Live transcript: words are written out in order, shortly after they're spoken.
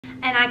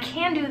and I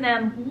can do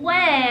them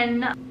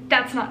when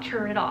that's not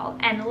true at all.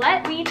 And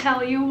let me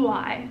tell you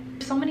why.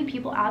 So many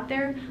people out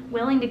there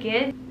willing to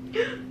give.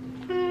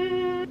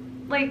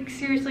 Like,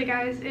 seriously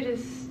guys, it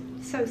is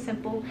so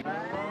simple.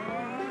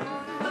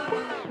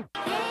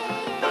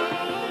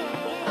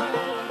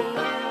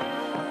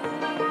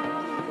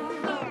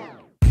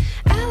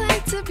 I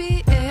like to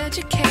be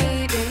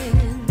educated,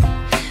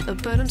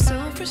 but I'm so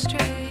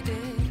frustrated.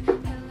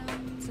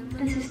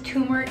 This is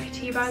turmeric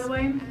tea, by the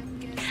way.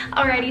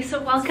 Alrighty,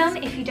 so welcome.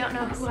 If you don't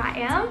know who I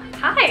am,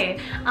 hi,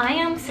 I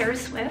am Sarah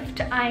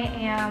Swift. I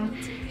am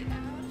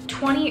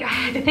 20, I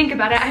had to think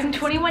about it, I'm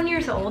 21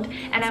 years old,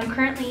 and I'm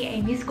currently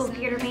a musical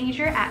theater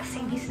major at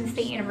Sam Houston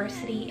State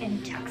University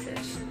in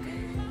Texas.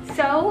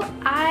 So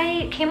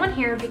I came on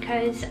here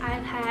because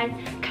I've had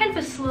kind of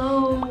a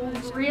slow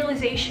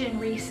realization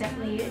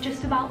recently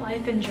just about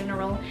life in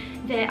general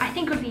that I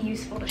think would be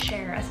useful to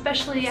share,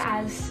 especially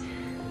as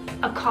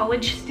a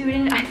college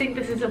student. I think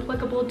this is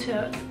applicable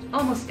to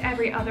almost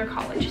every other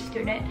college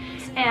student,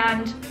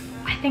 and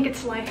I think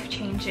it's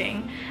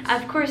life-changing.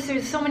 Of course,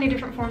 there's so many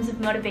different forms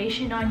of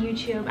motivation on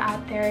YouTube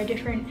out there,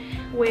 different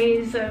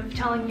ways of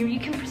telling you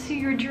can pursue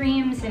your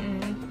dreams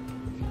and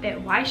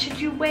that why should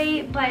you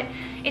wait, but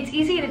it's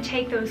easy to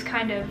take those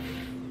kind of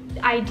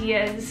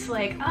ideas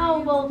like,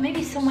 oh, well,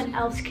 maybe someone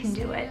else can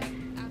do it,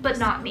 but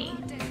not me.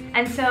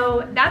 And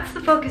so that's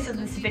the focus of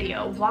this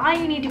video, why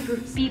you need to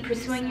be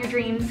pursuing your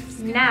dreams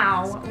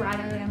now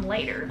rather than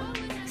later.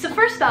 So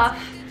first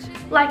off,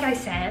 like I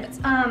said,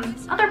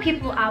 other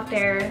people out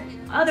there,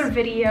 other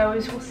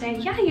videos will say,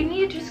 yeah, you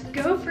need to just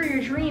go for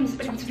your dreams,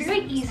 but it's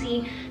very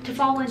easy to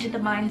fall into the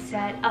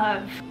mindset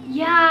of,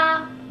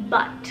 yeah,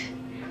 but.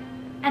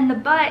 And the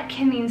but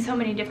can mean so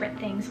many different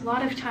things. A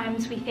lot of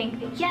times we think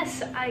that,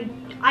 yes,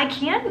 I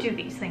can do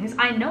these things.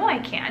 I know I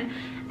can.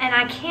 And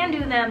I can do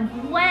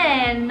them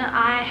when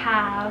I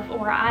have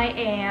or I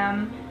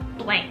am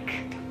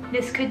blank.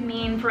 This could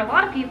mean for a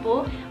lot of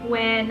people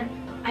when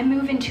I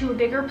move into a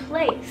bigger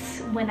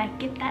place, when I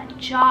get that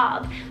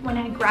job, when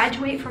I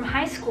graduate from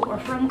high school or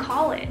from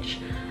college.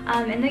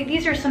 And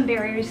these are some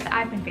barriers that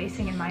I've been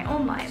facing in my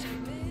own life.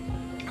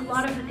 A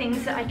lot of the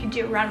things that I could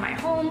do around my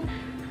home,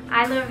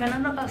 I live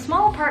in a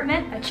small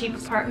apartment, a cheap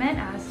apartment,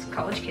 as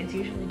college kids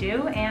usually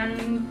do,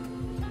 and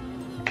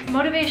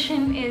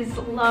motivation is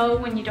low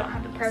when you don't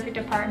have the perfect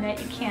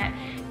apartment. You can't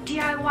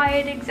DIY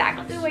it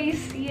exactly the way you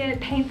see it,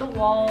 paint the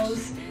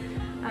walls,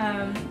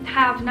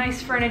 have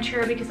nice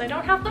furniture because I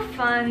don't have the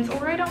funds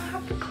or I don't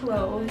have the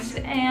clothes,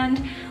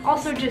 and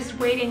also just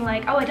waiting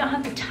like, oh, I don't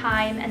have the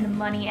time and the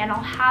money and I'll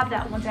have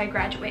that once I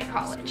graduate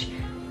college.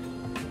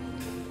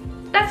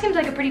 That seems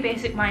like a pretty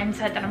basic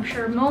mindset that I'm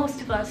sure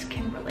most of us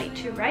can relate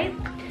to, right?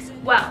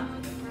 Well,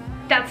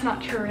 that's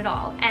not true at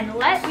all, and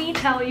let me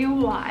tell you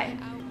why.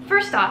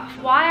 First off,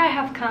 why I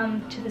have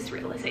come to this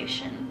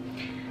realization.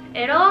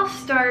 It all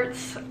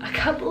starts a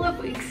couple of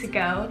weeks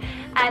ago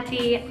at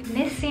the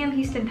Miss Sam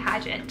Houston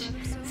pageant.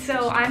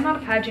 So I'm not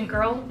a pageant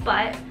girl,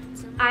 but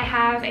I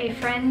have a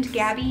friend,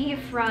 Gabby,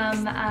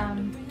 from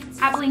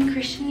Abilene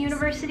Christian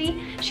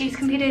University. She's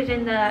competed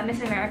in the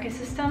Miss America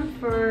system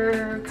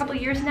for a couple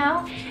of years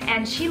now,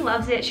 and she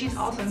loves it. She's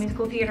also a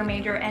musical theater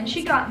major, and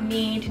she got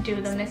me to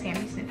do the Miss Sam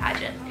Houston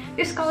pageant.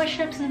 There's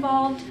scholarships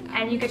involved,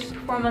 and you get to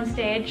perform on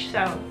stage,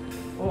 so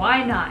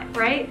why not,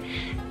 right?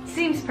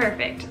 Seems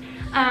perfect.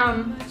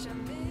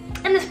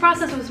 And this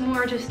process was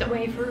more just a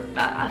way for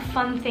a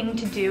fun thing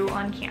to do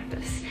on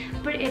campus,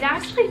 but it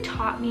actually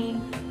taught me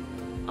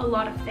a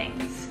lot of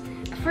things.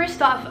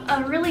 First off,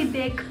 a really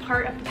big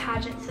part of the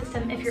pageant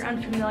system, if you're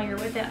unfamiliar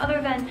with it,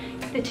 other than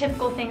the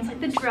typical things like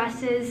the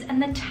dresses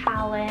and the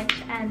talent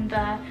and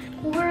the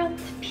world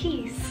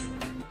peace.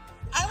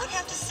 I would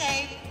have to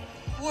say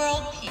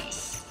world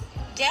peace.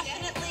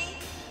 Definitely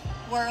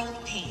world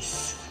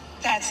peace.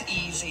 That's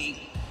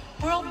easy.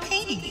 World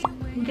peace.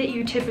 That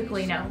you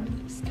typically know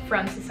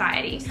from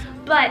society.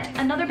 But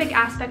another big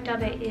aspect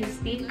of it is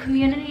the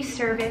community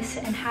service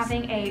and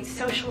having a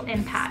social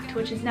impact,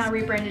 which is now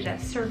rebranded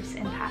as service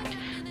impact.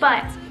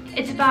 But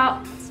it's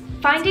about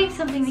finding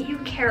something that you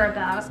care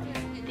about,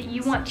 that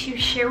you want to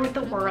share with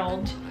the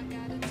world,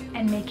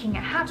 and making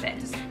it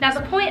happen. Now,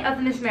 the point of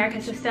the Miss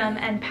America system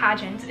and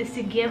pageants is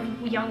to give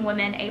young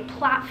women a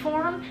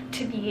platform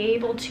to be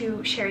able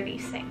to share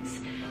these things.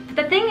 But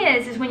the thing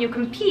is when you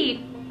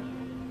compete,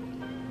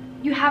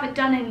 you haven't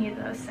done any of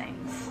those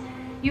things.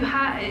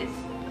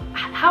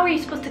 How are you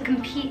supposed to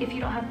compete if you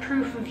don't have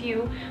proof of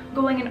you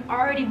going and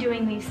already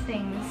doing these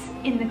things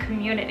in the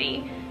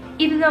community?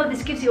 Even though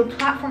this gives you a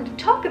platform to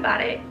talk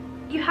about it,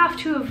 you have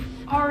to have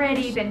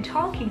already been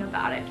talking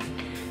about it.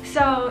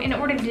 So in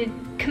order to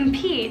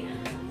compete,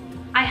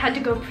 I had to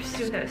go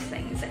pursue those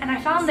things, and I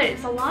found that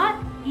it's a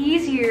lot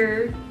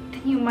easier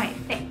than you might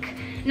think.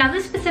 Now,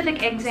 this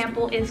specific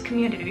example is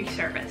community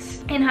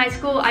service. In high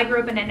school, I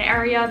grew up in an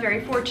area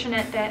very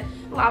fortunate that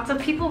lots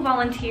of people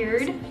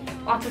volunteered,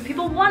 lots of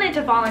people wanted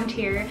to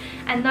volunteer,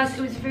 and thus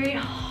it was very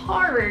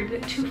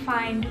hard to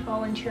find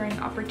volunteering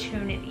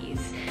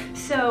opportunities.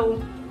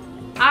 So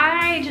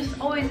I just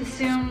always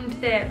assumed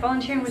that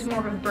volunteering was more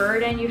of a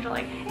burden. You have to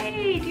like,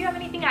 hey, do you have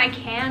anything I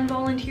can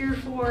volunteer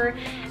for?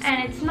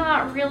 And it's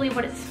not really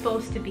what it's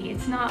supposed to be.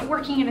 It's not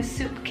working in a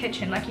soup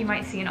kitchen like you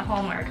might see in a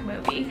Hallmark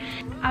movie.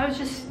 I was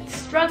just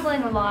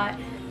struggling a lot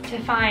to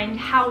find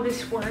how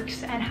this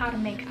works and how to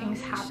make things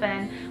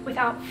happen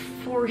without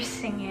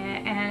forcing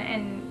it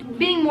and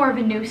being more of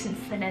a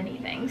nuisance than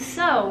anything.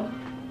 So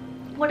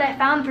what I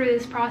found through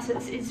this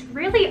process is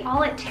really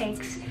all it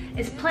takes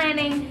is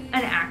planning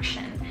and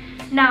action.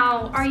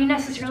 Now, are you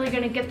necessarily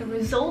going to get the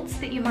results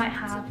that you might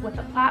have with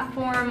the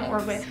platform or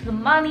with the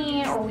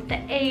money or with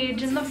the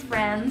age and the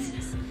friends?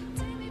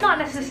 Not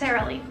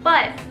necessarily,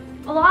 but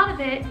a lot of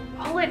it,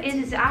 all it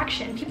is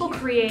action. People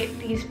create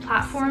these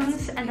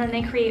platforms and then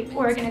they create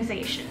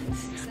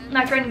organizations.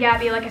 My friend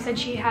Gabby, like I said,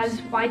 she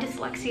has Why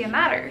Dyslexia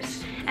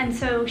Matters. And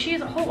so she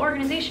has a whole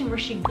organization where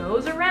she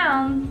goes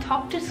around,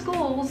 talks to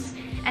schools,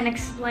 and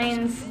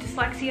explains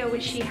dyslexia,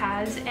 which she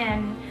has,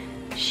 and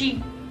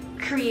she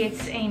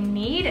creates a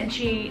need, and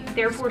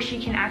therefore she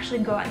can actually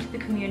go out into the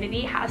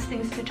community, has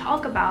things to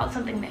talk about,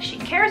 something that she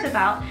cares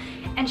about,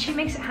 and she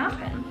makes it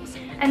happen.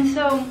 And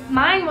so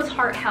mine was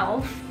heart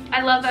health.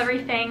 I love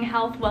everything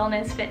health,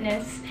 wellness,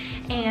 fitness,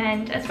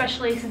 and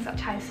especially since that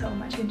ties so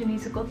much into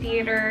musical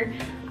theater.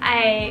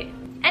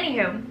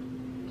 Anywho,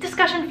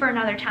 discussion for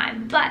another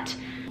time. But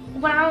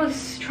when I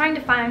was trying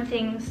to find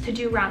things to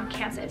do around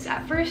campus,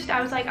 at first I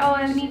was like, oh,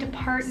 I need to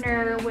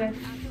partner with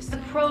the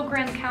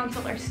program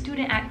council or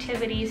student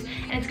activities,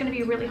 and it's going to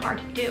be really hard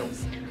to do.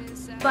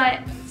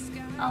 But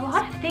a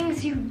lot of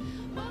things you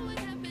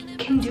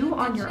can do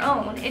on your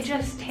own. It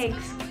just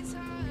takes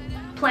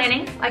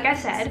planning, like I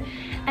said,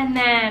 and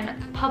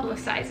then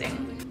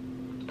publicizing,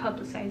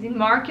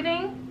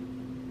 marketing.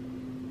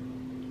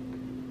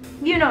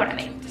 You know what I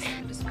mean.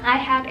 I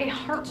had a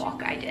heart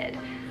walk I did.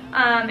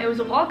 It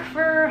was a walk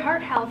for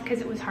heart health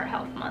because it was Heart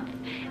Health Month.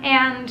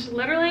 And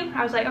literally,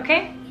 I was like,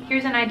 okay,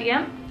 here's an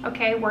idea.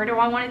 Okay, where do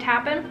I want it to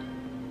happen?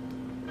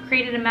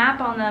 Created a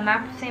map on the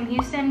map of Sam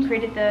Houston,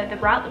 created the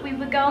route that we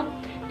would go,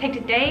 picked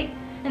a date,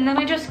 and then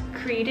I just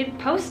created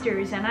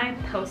posters and I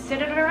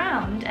posted it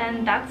around,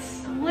 and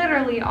that's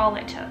literally all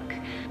it took.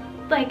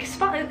 Like,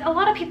 a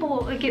lot of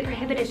people get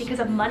prohibited because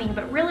of money,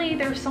 but really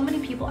there's so many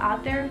people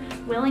out there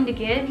willing to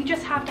give. You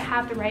just have to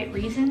have the right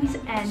reasons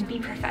and be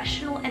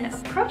professional and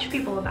approach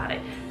people about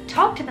it.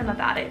 Talk to them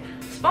about it.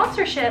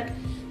 Sponsorship,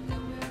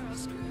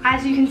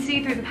 as you can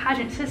see through the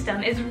pageant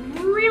system, is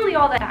really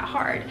all that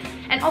hard.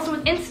 And also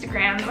with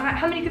Instagram,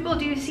 how many people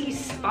do you see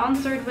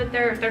sponsored with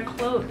their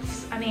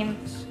clothes? I mean,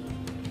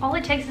 all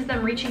it takes is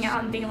them reaching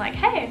out and being like,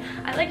 hey,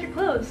 I like your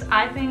clothes.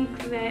 I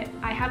think that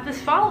I have this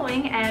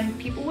following and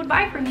people would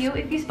buy from you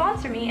if you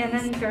sponsor me. And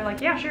then they're like,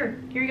 yeah, sure,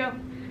 here you go.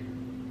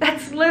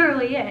 That's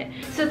literally it.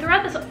 So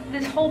throughout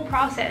this whole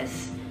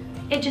process,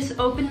 it just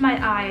opened my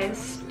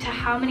eyes to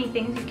how many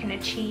things you can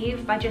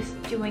achieve by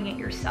just doing it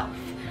yourself.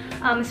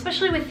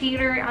 Especially with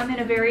theater, I'm in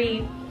a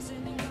very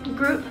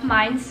group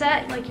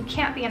mindset. Like, you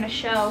can't be in a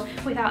show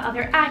without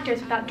other actors,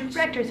 without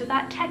directors,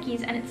 without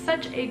techies, and it's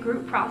such a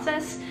group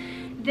process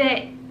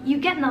that you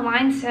get in the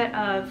mindset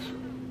of,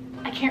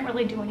 I can't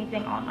really do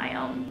anything on my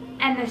own.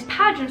 And this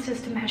pageant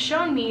system has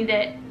shown me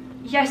that,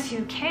 yes,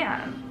 you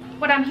can.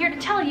 What I'm here to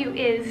tell you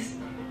is,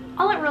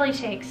 all it really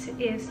takes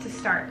is to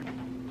start.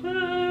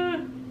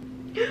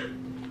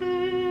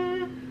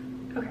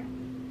 Okay.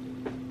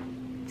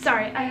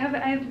 Sorry, I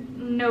have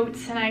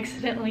notes and I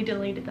accidentally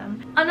deleted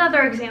them.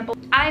 Another example,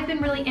 I've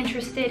been really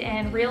interested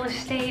in real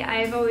estate.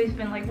 I've always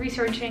been like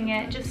researching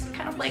it, just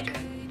kind of like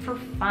for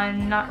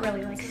fun, not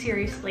really like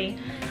seriously,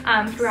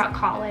 throughout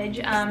college.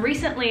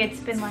 Recently it's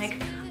been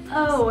like,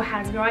 oh,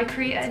 how do I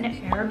create an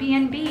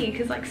Airbnb?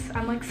 Because like,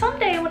 I'm like,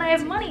 someday when I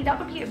have money, that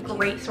would be a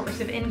great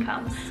source of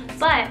income.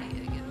 But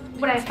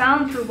what I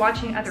found through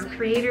watching other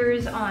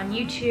creators on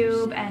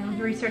YouTube and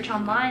research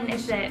online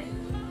is that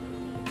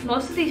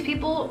most of these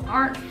people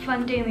aren't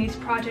funding these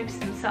projects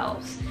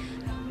themselves.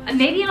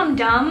 Maybe I'm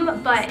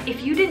dumb, but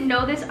if you didn't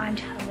know this, I'm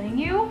telling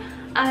you,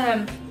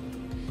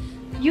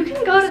 you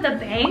can go to the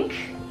bank,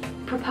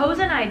 propose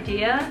an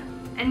idea,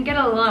 and get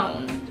a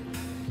loan.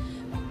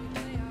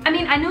 I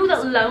mean, I know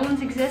that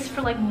loans exist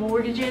for like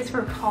mortgages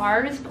for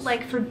cars, but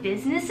like for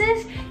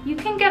businesses, you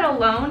can get a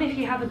loan if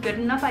you have a good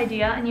enough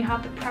idea and you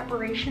have the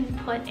preparation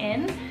put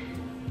in,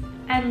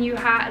 and you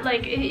have,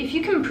 like, if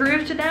you can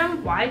prove to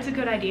them why it's a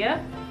good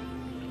idea,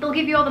 they'll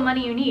give you all the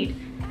money you need.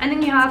 And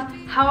then you have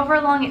however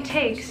long it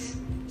takes,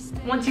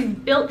 once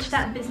you've built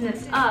that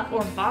business up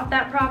or bought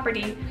that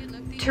property,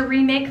 to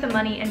remake the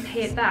money and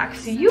pay it back.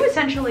 So you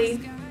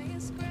essentially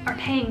are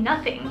paying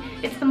nothing.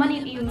 It's the money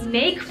that you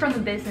make from the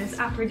business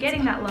after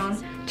getting that loan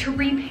to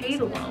repay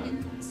the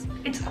loan.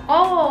 It's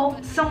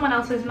all someone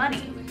else's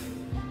money.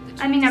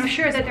 I mean, I'm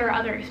sure that there are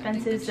other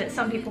expenses that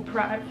some people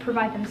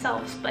provide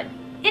themselves, but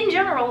in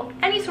general,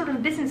 any sort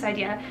of business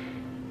idea,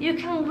 you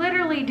can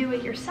literally do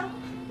it yourself.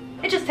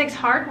 It just takes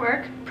hard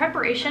work,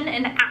 preparation,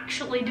 and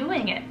actually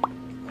doing it.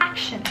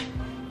 Action.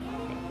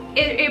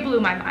 It blew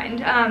my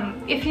mind.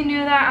 If you knew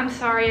that, I'm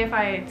sorry if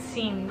I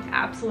seemed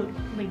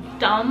absolutely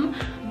dumb,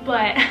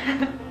 but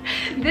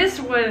This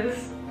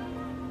was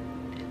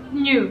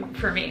new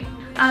for me.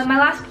 My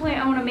last point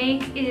I want to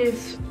make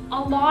is a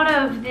lot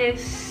of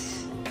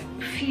this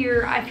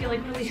fear I feel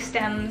like really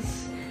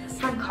stems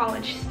from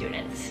college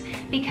students,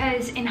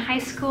 because in high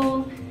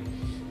school,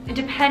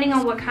 depending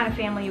on what kind of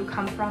family you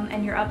come from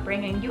and your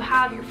upbringing, you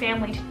have your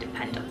family to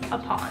depend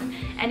upon.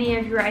 Any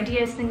of your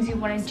ideas, things you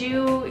want to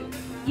do,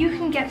 you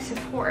can get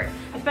support,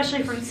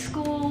 especially from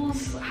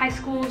schools, high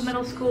schools,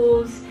 middle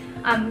schools,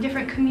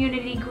 different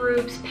community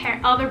groups,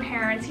 other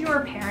parents,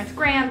 your parents,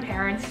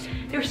 grandparents.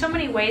 There's so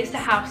many ways to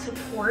have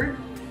support.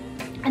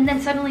 And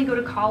then suddenly you go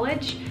to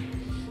college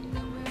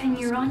and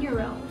you're on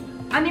your own.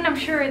 I mean, I'm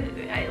sure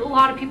a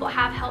lot of people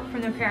have help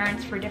from their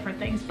parents for different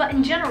things, but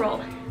in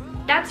general,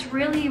 that's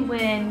really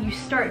when you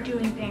start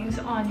doing things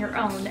on your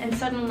own, and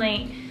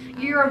suddenly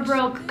you're a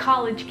broke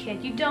college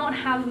kid. You don't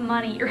have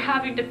money. You're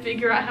having to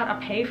figure out how to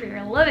pay for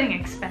your living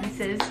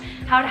expenses,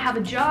 how to have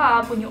a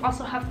job when you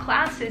also have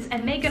classes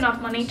and make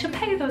enough money to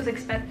pay those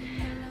expenses.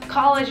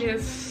 College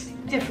is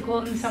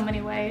difficult in so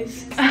many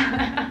ways,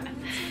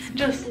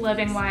 just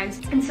living wise.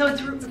 And so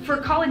for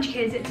college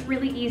kids, it's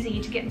really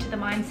easy to get into the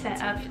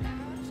mindset of,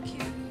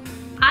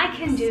 I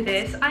can do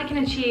this, I can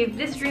achieve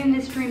this dream,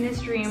 this dream,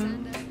 this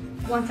dream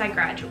once I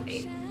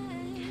graduate.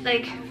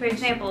 Like, for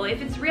example,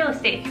 if it's real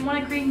estate, if you want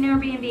to create an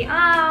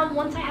Airbnb,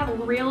 once I have a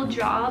real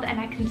job and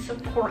I can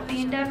support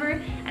the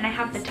endeavor and I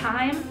have the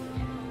time,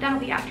 that'll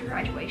be after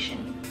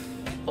graduation.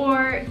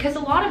 Or, because a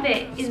lot of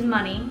it is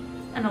money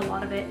and a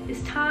lot of it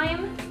is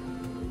time,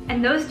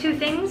 and those two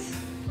things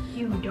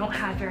you don't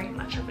have very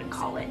much of in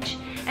college.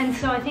 And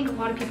so I think a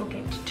lot of people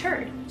get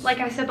deterred. Like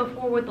I said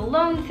before with the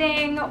loan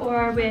thing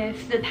or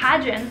with the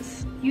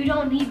pageants, you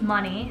don't need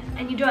money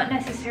and you don't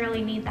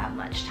necessarily need that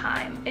much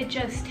time. It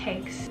just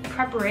takes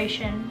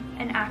preparation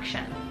and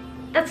action.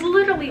 That's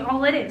literally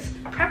all it is,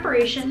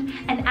 preparation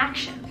and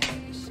action.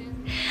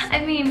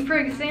 I mean, for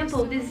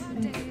example, this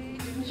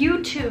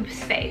YouTube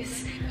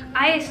space.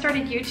 I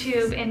started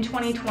YouTube in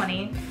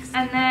 2020,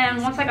 and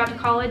then once I got to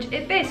college,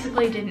 it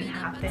basically didn't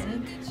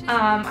happen.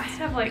 I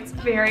have like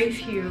very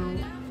few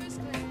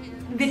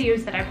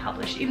videos that I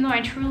published, even though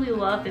I truly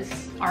love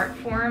this art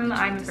form.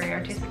 I'm a very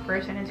artistic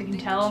person, as you can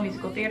tell,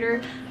 musical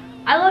theater.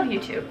 I love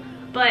YouTube,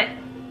 but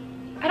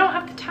I don't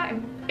have the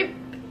time.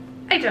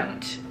 I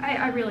don't.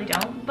 I really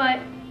don't, but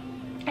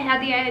I had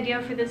the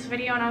idea for this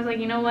video and I was like,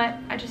 you know what?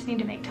 I just need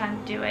to make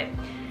time to do it.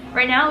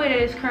 Right now it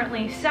is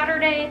currently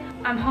Saturday.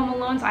 I'm home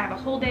alone, so I have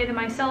a whole day to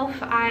myself.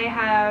 I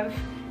have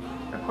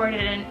recorded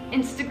an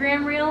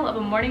Instagram reel of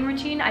a morning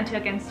routine. I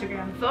took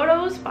Instagram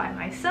photos by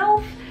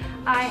myself.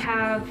 I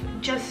have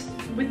just,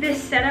 with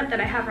this setup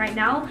that I have right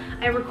now,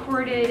 I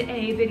recorded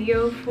a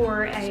video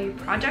for a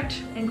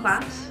project in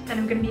class and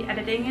I'm gonna be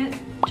editing it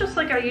just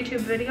like our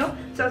YouTube video.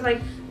 So I was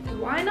like,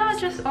 why not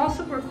just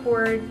also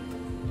record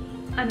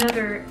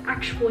another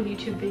actual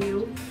YouTube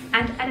video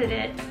and edit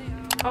it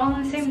all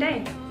in the same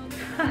day?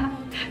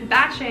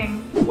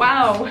 Batching,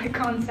 wow,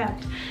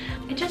 concept.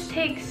 It just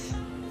takes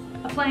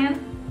a plan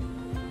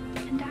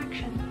and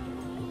action.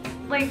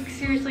 Like,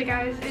 seriously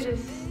guys, it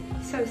is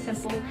so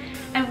simple.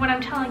 And what I'm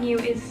telling you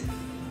is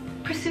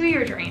pursue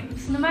your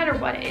dreams, no matter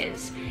what it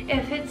is.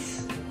 If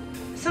it's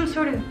some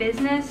sort of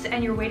business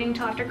and you're waiting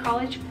till after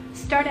college,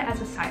 start it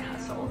as a side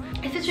hustle.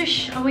 If it's just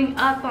showing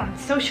up on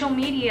social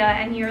media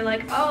and you're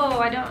like, oh,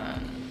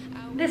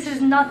 this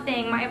is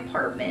nothing, my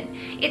apartment,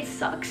 it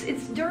sucks,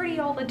 it's dirty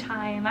all the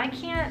time,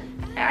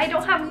 I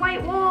don't have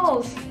white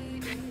walls.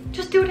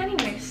 Just do it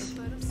anyways.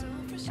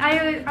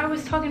 I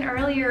was talking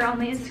earlier on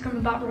the Instagram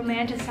about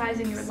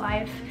romanticizing your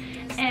life,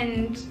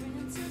 and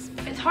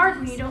it's hard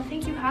when you don't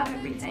think you have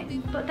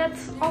everything, but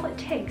that's all it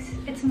takes.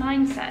 It's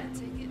mindset.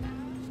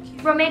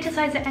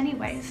 Romanticize it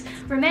anyways.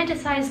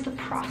 Romanticize the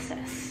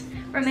process.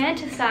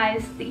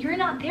 Romanticize that you're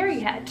not there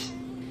yet,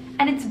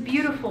 and it's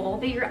beautiful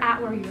that you're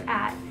at where you're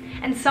at.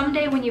 And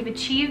someday when you've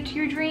achieved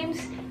your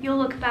dreams, you'll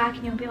look back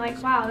and you'll be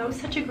like, wow, that was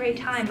such a great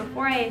time.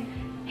 Before I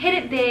hit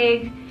it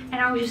big and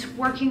I was just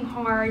working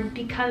hard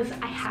because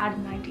I had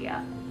an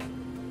idea.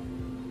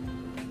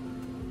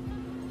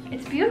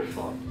 It's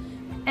beautiful.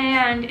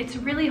 And it's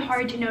really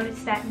hard to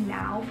notice that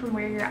now from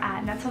where you're at.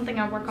 And that's something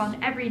I work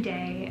on every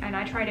day. And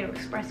I try to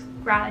express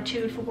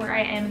gratitude for where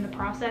I am in the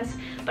process.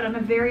 But I'm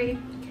a very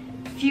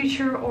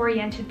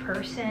future-oriented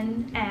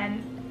person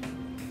and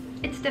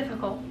it's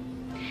difficult.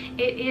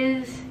 It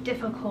is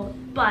difficult,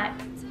 but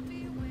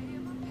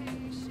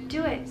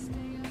do it.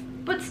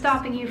 What's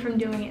stopping you from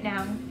doing it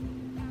now?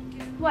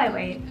 Why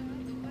wait?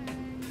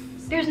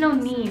 There's no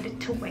need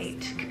to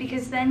wait,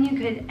 because then you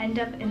could end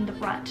up in the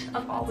rut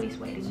of always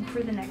waiting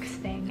for the next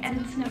thing,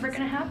 and it's never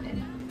gonna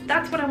happen.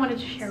 That's what I wanted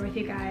to share with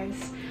you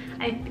guys.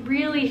 I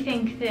really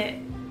think that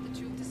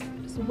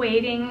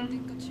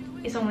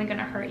waiting is only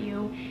gonna hurt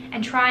you,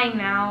 and trying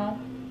now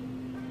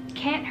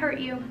can't hurt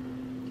you.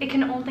 It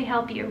can only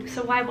help you,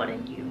 so why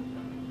wouldn't you?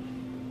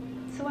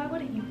 So why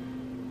wouldn't you?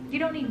 You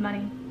don't need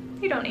money.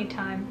 You don't need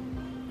time.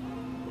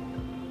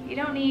 You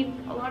don't need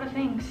a lot of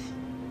things.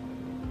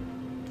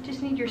 You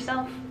just need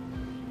yourself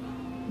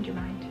and your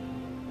mind.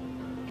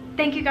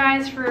 Thank you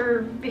guys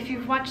for, if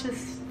you've watched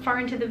this far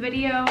into the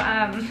video.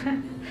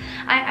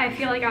 I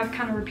feel like I've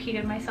kind of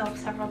repeated myself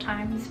several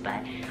times,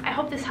 but I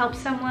hope this helps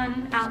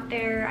someone out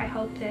there. I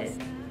hope that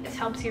this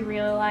helps you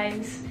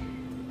realize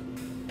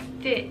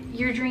that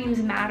your dreams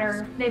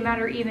matter. They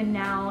matter even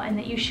now, and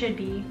that you should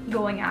be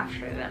going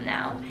after them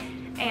now.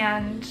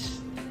 And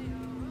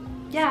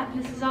yeah,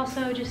 this is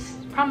also just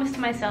a promise to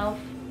myself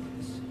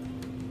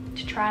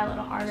to try a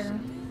little harder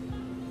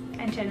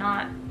and to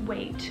not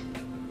wait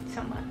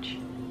so much.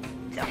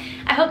 So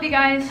I hope you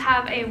guys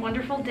have a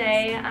wonderful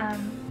day.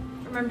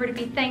 Remember to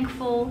be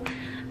thankful,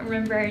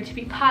 remember to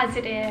be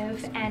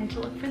positive, and to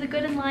look for the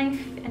good in life,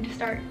 and to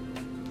start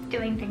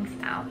doing things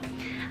now.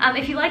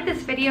 If you like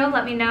this video,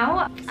 let me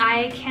know.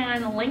 I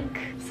can link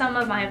some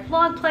of my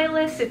vlog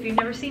playlists if you've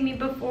never seen me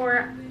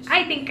before.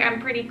 I think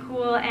I'm pretty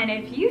cool, and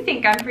if you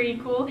think I'm pretty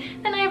cool,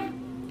 then I have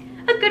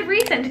a good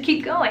reason to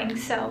keep going.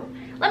 So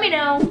let me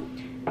know,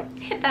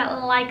 hit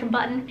that like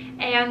button,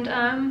 and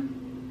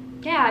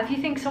yeah, if you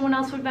think someone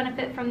else would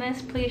benefit from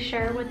this, please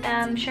share with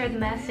them, share the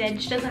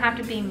message. Doesn't have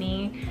to be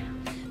me,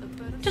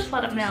 just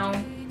let them know.